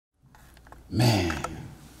Man,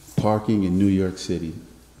 parking in New York City.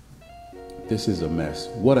 This is a mess.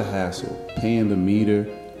 What a hassle. Paying the meter,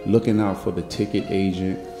 looking out for the ticket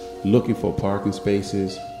agent, looking for parking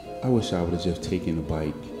spaces. I wish I would have just taken a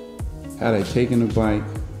bike. Had I taken a bike,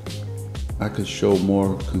 I could show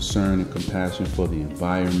more concern and compassion for the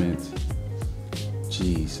environment.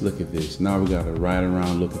 Jeez, look at this. Now we gotta ride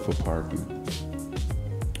around looking for parking.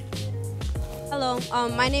 Hello,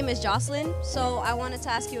 my name is Jocelyn. So I wanted to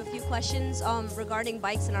ask you a few questions regarding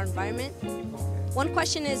bikes and our environment. One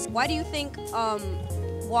question is, why do you think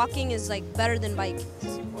walking is like better than biking?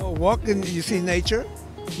 Well, walking, you see nature.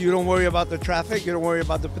 You don't worry about the traffic. You don't worry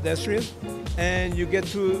about the pedestrians, and you get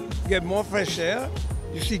to get more fresh air.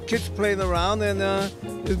 You see kids playing around, and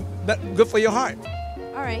it's good for your heart.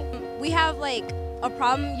 All right. We have like a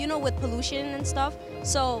problem, with pollution and stuff.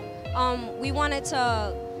 So we wanted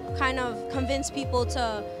to kind of convince people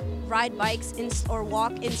to ride bikes or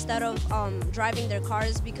walk instead of driving their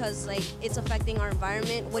cars because like it's affecting our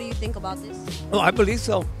environment. What do you think about this? Oh, I believe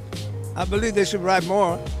so. I believe they should ride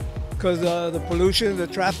more because the pollution, the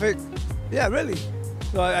traffic, yeah, really.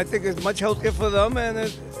 So I think it's much healthier for them, and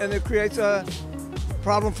it creates a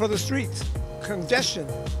problem for the streets, congestion.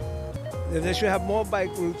 They should have more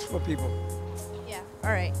bike routes for people. Yeah, all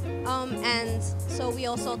right. And so we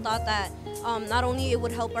also thought that not only it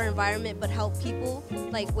would help our environment, but help people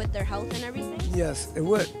like with their health and everything. Yes, it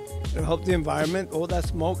would. It'll help the environment, all that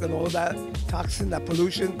smoke and all that toxin, that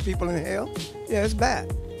pollution people inhale. Yeah, it's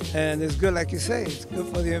bad. And it's good, like you say, it's good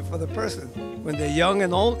for the person. When they're young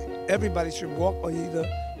and old, everybody should walk or either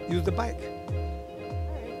use the bike.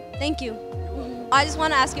 Thank you. I just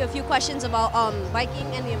want to ask you a few questions about biking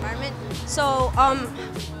and the environment. So,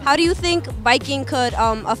 how do you think biking could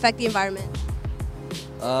affect the environment?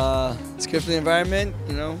 It's good for the environment,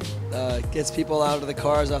 it gets people out of the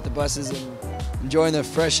cars, off the buses, and enjoying the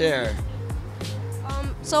fresh air.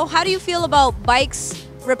 So how do you feel about bikes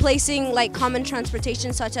replacing like common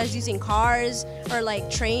transportation, such as using cars or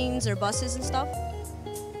like trains or buses and stuff?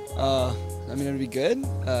 It'd be good.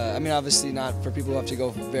 Obviously not for people who have to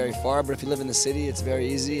go very far, but if you live in the city, it's very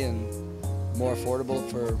easy and more affordable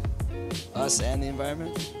for us and the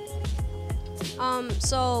environment.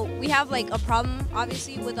 So we have like a problem,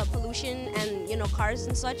 obviously, with the pollution and cars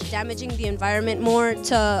and such damaging the environment more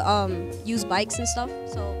to use bikes and stuff.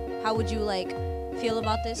 So how would you like feel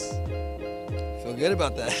about this? Feel good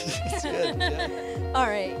about that. It's good. Yeah. All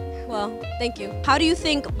right. Well, thank you. How do you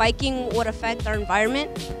think biking would affect our environment?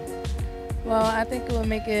 Well, I think it would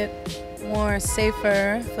make it more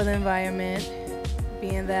safer for the environment,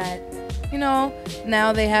 being that,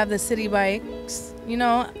 now they have the city bikes,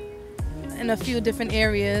 in a few different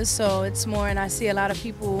areas, so it's more, and I see a lot of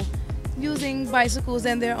people using bicycles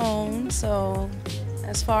and their own, so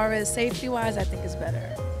as far as safety-wise, I think it's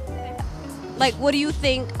better. Like, what do you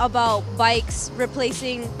think about bikes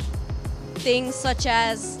replacing things such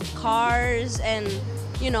as cars and,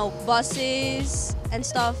 buses and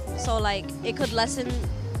stuff, so like it could lessen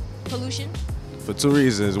pollution? For two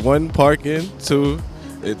reasons. One, parking. Two,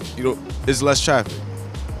 it's less traffic.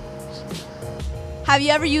 Have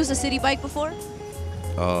you ever used a city bike before?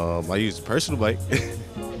 I use a personal bike.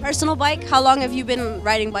 Personal bike? How long have you been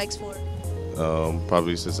riding bikes for?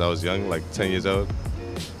 Probably since I was young, like 10 years old.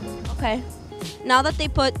 Okay. Now that they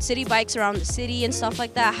put city bikes around the city and stuff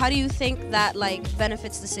like that, how do you think that like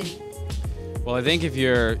benefits the city? Well, I think if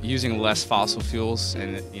you're using less fossil fuels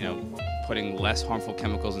and putting less harmful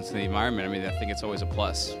chemicals into the environment, I think it's always a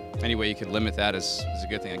plus. Any way you could limit that is a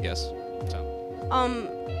good thing, I guess.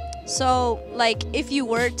 So like if you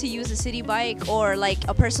were to use a city bike or like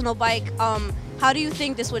a personal bike, how do you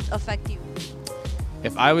think this would affect you?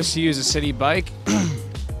 If I was to use a city bike,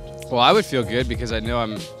 well, I would feel good because I know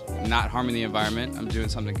I'm not harming the environment. I'm doing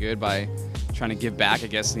something good by trying to give back, I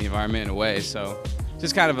guess, to the environment in a way. So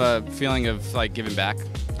just kind of a feeling of like giving back,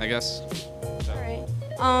 I guess. So.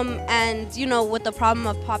 All right. And with the problem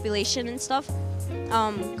of population and stuff,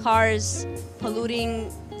 cars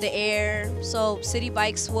polluting the air, so city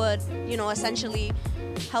bikes would, essentially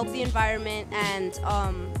help the environment and,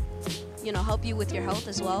 help you with your health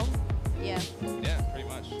as well. Yeah. Yeah, pretty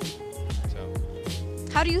much.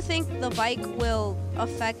 So. How do you think the bike will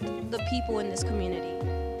affect the people in this community?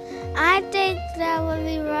 I think that when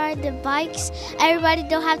we ride the bikes, everybody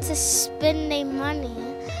don't have to spend their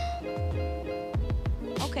money.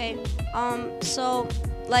 Okay. So,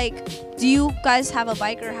 like, do you guys have a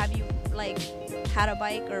bike, or have you, like, had a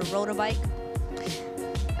bike or rode a bike?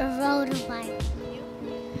 Rode a bike.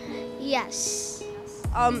 Yes.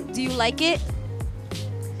 Do you like it?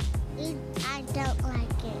 I don't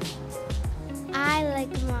like it. I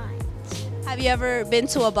like mine. Have you ever been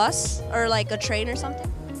to a bus or like a train or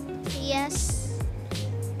something? Yes.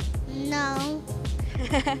 No.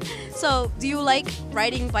 So, do you like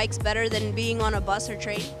riding bikes better than being on a bus or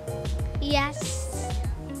train? Yes.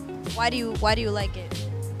 Why do you like it?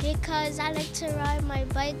 Because I like to ride my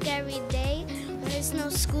bike every day when there's no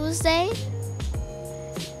school day.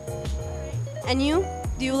 And you?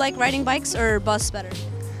 Do you like riding bikes or bus better?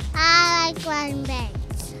 I like riding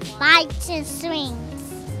bikes. Bikes and swings.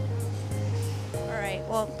 All right.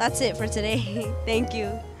 Well, that's it for today. Thank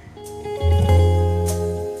you.